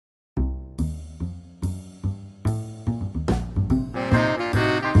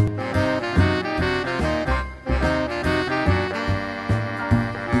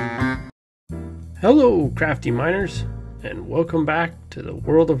Hello Crafty Miners, and welcome back to the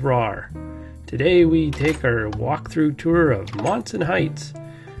World of RAAR. Today we take our walk-through tour of Monson Heights,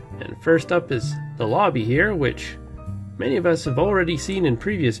 and first up is the lobby here, which many of us have already seen in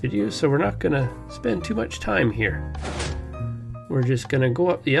previous videos, so we're not going to spend too much time here. We're just going to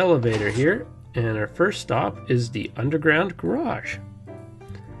go up the elevator here, and our first stop is the underground garage.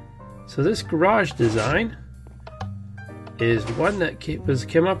 So this garage design is one that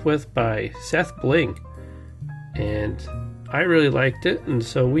came up with by Seth Bling, and I really liked it, and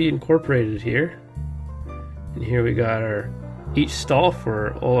so we incorporated it here. And here we got each stall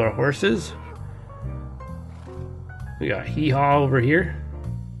for all our horses. We got hee-haw over here,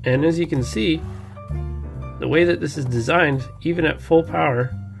 and as you can see, the way that this is designed, even at full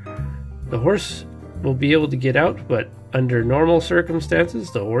power, the horse will be able to get out, but under normal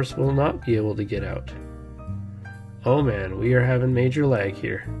circumstances the horse will not be able to get out. Oh man, we are having major lag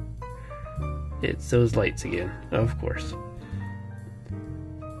here. It's those lights again, of course.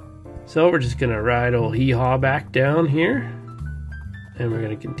 So we're just gonna ride old hee-haw back down here, and we're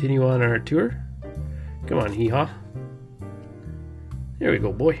gonna continue on our tour. Come on, hee-haw. There we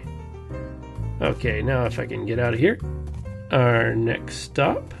go, boy. Okay, now if I can get out of here, our next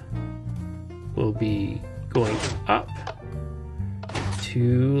stop will be going up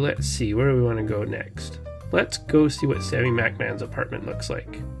to, let's see, where do we want to go next? Let's go see what Sammy McMahon's apartment looks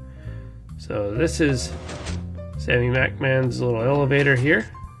like. So this is Sammy McMahon's little elevator here,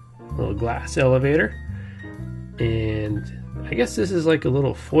 little glass elevator, and I guess this is like a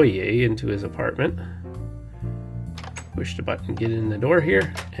little foyer into his apartment. Push the button, get in the door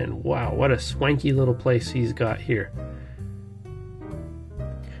here, and wow, what a swanky little place he's got here.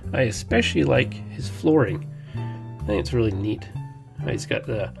 I especially like his flooring. I think it's really neat. He's got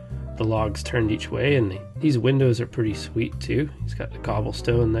the logs turned each way, and these windows are pretty sweet too. He's got the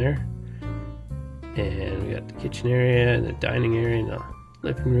cobblestone there, and we got the kitchen area and the dining area and the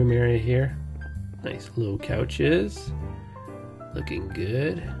living room area here. Nice low couches, looking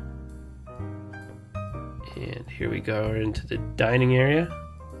good. And here we go into the dining area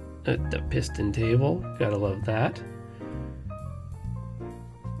at the piston table. Gotta love that.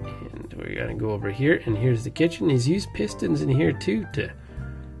 And we're gonna go over here, and here's the kitchen. He's used pistons in here too to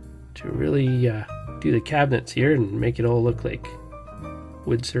really do the cabinets here and make it all look like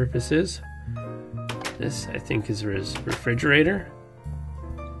wood surfaces. This, I think, is his refrigerator.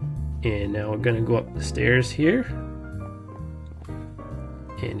 And now we're gonna go up the stairs here.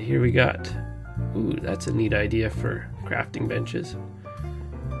 And here we got, ooh, that's a neat idea for crafting benches.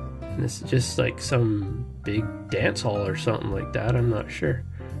 And this is just like some big dance hall or something like that, I'm not sure.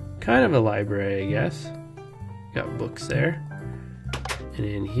 Kind of a library, I guess. Got books there. And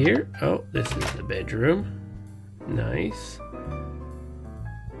in here, oh, this is the bedroom. Nice.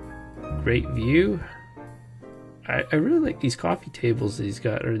 Great view. I really like these coffee tables that he's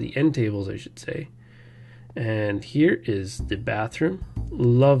got, or the end tables I should say. And here is the bathroom.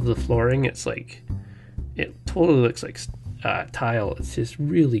 Love the flooring. It's like, it totally looks like tile. It's just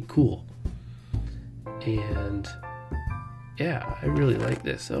really cool. And yeah, I really like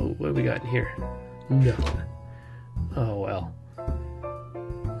this. Oh, what have we got in here? Nothing. Oh well.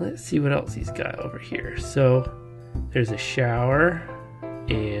 Let's see what else he's got over here. So there's a shower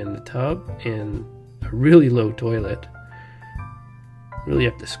and a tub and a really low toilet. Really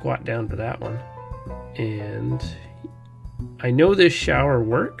have to squat down for that one. And I know this shower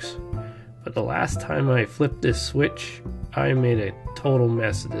works, but the last time I flipped this switch, I made a total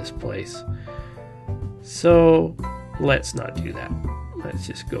mess of this place. So let's not do that. Let's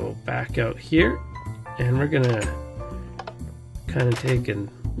just go back out here, and we're gonna kind of take a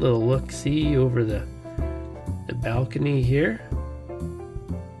little look-see over the balcony here.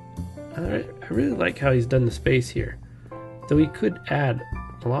 I really like how he's done the space here, though he could add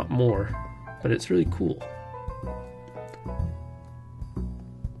a lot more, but it's really cool.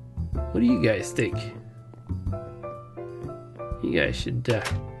 What do you guys think? You guys should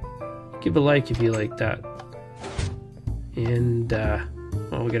give a like if you like that. And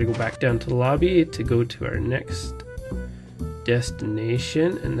well, we gotta go back down to the lobby to go to our next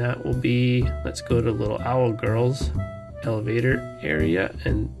destination, and that will be, let's go to Little Owl Girl's elevator area.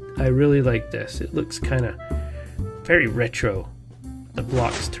 And I really like this. It looks kind of very retro. The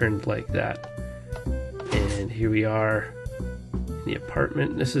blocks turned like that. And here we are in the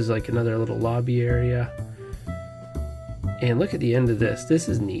apartment. This is like another little lobby area. And look at the end of this. This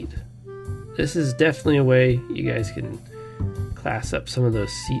is neat. This is definitely a way you guys can class up some of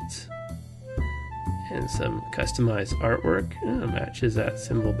those seats. And some customized artwork. Matches that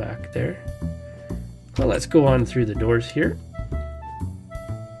symbol back there. Well, let's go on through the doors here.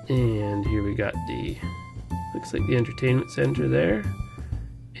 And here we got the, looks like the entertainment center there.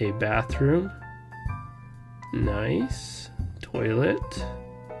 A bathroom. Nice. Toilet.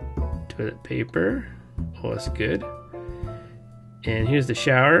 Toilet paper. Oh, that's good. And here's the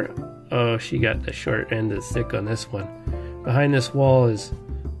shower. Oh, she got the short end of the stick on this one. Behind this wall is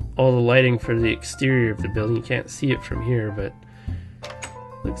all the lighting for the exterior of the building. You can't see it from here, but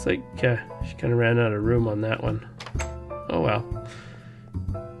looks like she kind of ran out of room on that one. Oh well.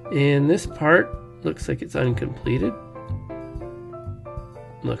 And this part looks like it's uncompleted.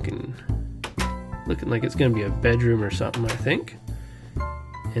 Looking like it's going to be a bedroom or something, I think.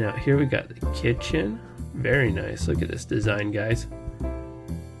 And out here we got the kitchen. Very nice. Look at this design, guys.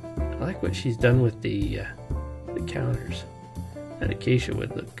 I like what she's done with the counters. That acacia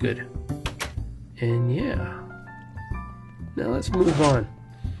would look good. And yeah. Now let's move on.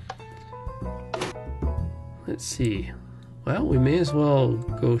 Let's see. Well, we may as well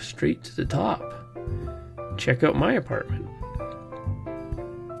go straight to the top. Check out my apartment.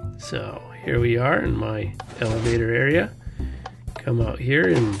 So here we are in my elevator area. Come out here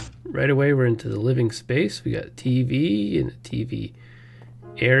and right away we're into the living space. We got a TV and a TV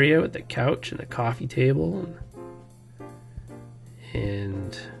area with a couch and a coffee table.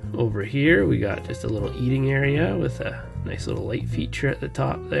 And over here we got just a little eating area with a nice little light feature at the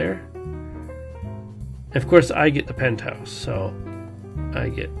top there. Of course, I get the penthouse, so I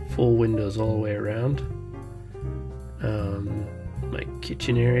get full windows all the way around. My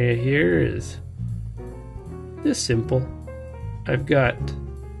kitchen area here is just simple. I've got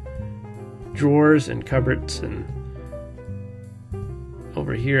drawers and cupboards, and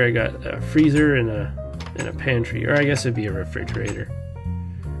over here I got a freezer and a pantry, or I guess it'd be a refrigerator.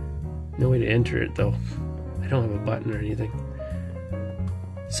 No way to enter it though. I don't have a button or anything.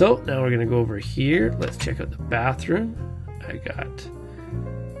 So now we're gonna go over here. Let's check out the bathroom. I got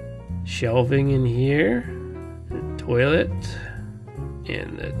shelving in here, the toilet,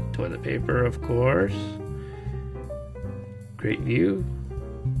 and the toilet paper, of course. Great view.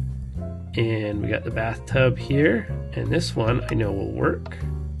 And we got the bathtub here, and this one I know will work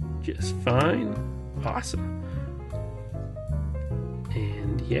just fine. Awesome.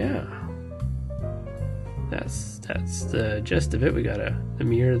 And yeah, that's the gist of it. We got a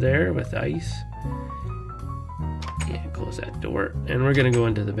mirror there with ice. And close that door. And we're gonna go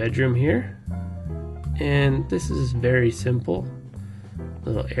into the bedroom here. And this is very simple.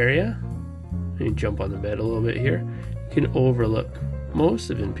 Little area. You jump on the bed a little bit here. You can overlook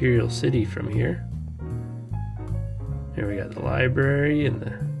most of Imperial City from here. Here we got the library and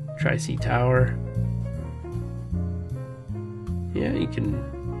the Tri-C Tower. Yeah, you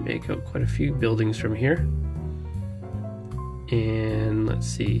can make out quite a few buildings from here. And let's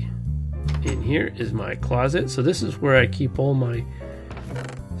see, in here is my closet. So this is where I keep all my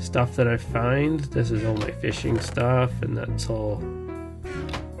stuff that I find. This is all my fishing stuff, and that's all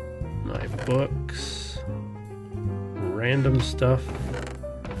my books, random stuff,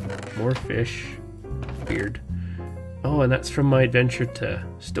 more fish, weird. Oh, and that's from my adventure to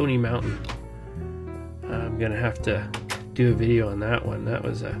Stony Mountain. I'm gonna have to do a video on that one. That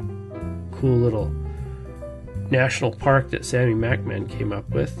was a cool little national park that Sammy MacMan came up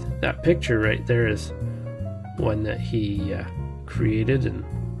with. That picture right there is one that he created and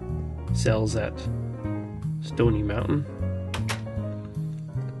sells at Stony Mountain.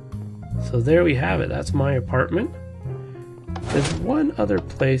 So there we have it. That's my apartment. There's one other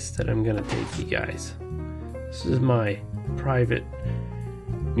place that I'm gonna take you guys. This is my private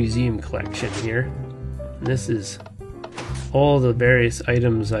museum collection here. And this is all the various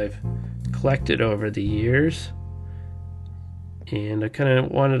items I've collected over the years. And I kind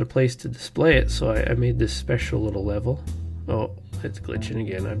of wanted a place to display it, so I made this special little level. Oh, it's glitching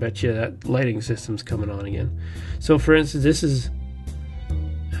again. I bet you that lighting system's coming on again. So for instance, this is...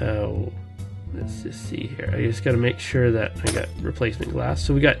 let's just see here. I just got to make sure that I got replacement glass.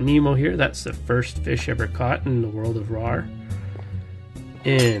 So we got Nemo here. That's the first fish ever caught in the world of RAAR.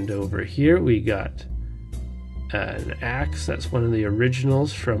 And over here we got an axe. That's one of the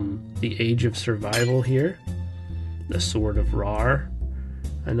originals from the Age of Survival here. The Sword of RAAR.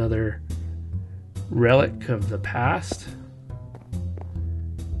 Another relic of the past.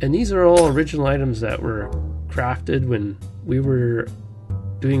 And these are all original items that were crafted when we were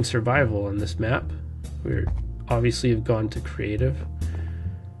doing survival on this map. We obviously have gone to creative.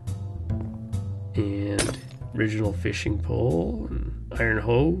 And original fishing pole and iron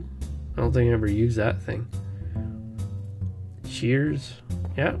hoe. I don't think I ever used that thing. Shears.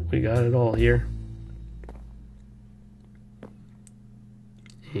 Yeah, we got it all here.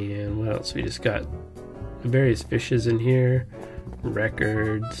 And what else? We just got various fishes in here.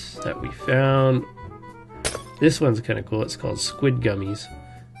 records that we found. This one's kind of cool. It's called Squid Gummies.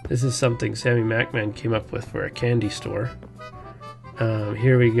 This is something Sammy MacMan came up with for a candy store.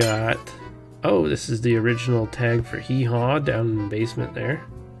 Here we got, oh, this is the original tag for Hee Haw down in the basement there.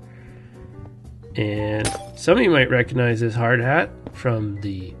 And some of you might recognize this hard hat from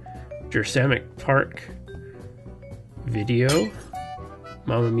the Jurassic Park video.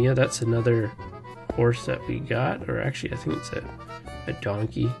 Mamma Mia, that's another horse that we got, or actually I think it's a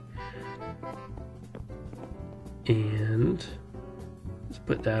donkey. And let's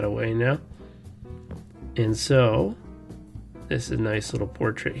put that away now. And so this is a nice little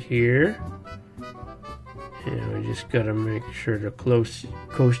portrait here, and we just gotta make sure the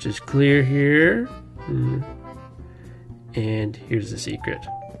coast is clear here. And here's the secret.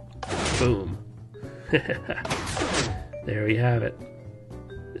 Boom. There we have it.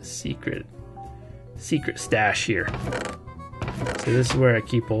 The secret stash here. So this is where I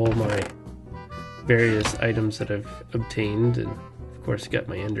keep all my various items that I've obtained, and of course got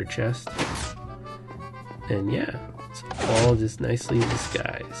my ender chest. And yeah, it's all just nicely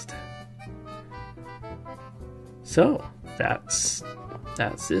disguised. So that's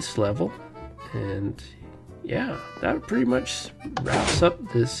this level, and yeah, that pretty much wraps up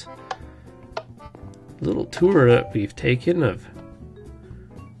this little tour that we've taken of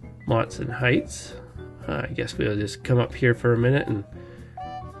Monson Heights. I guess we'll just come up here for a minute, and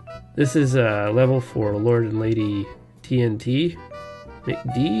this is a level for Lord and Lady TNT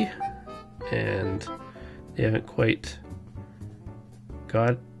McD, and they haven't quite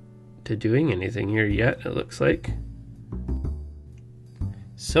got to doing anything here yet, it looks like.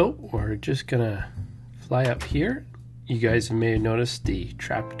 So we're just gonna fly up here. You guys may have noticed the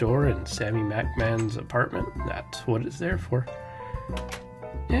trapdoor in Sammy MacMan's apartment. That's what it's there for.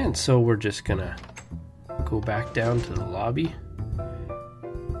 And so we're just gonna go back down to the lobby,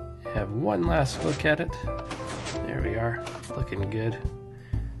 have one last look at it. There we are, looking good.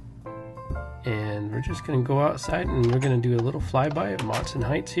 And we're just gonna go outside and we're gonna do a little flyby of Monson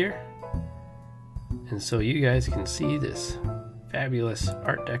Heights here. And so you guys can see this fabulous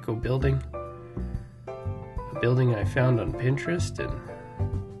Art Deco building. A building I found on Pinterest,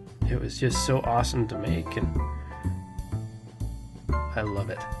 and it was just so awesome to make, and I love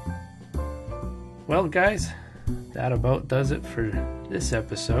it. Well guys, that about does it for this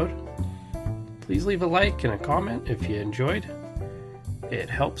episode. Please leave a like and a comment if you enjoyed. It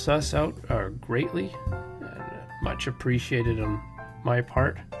helps us out greatly, and much appreciated on my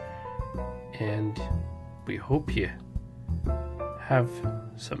part. And we hope you have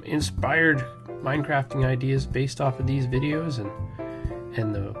some inspired Minecrafting ideas based off of these videos,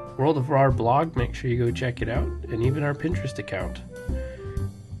 and the World of RAAR blog. Make sure you go check it out, and even our Pinterest account.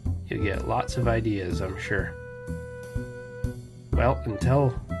 You'll get lots of ideas, I'm sure. Well,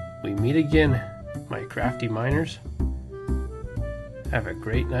 until we meet again, my crafty miners, have a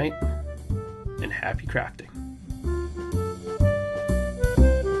great night and happy crafting.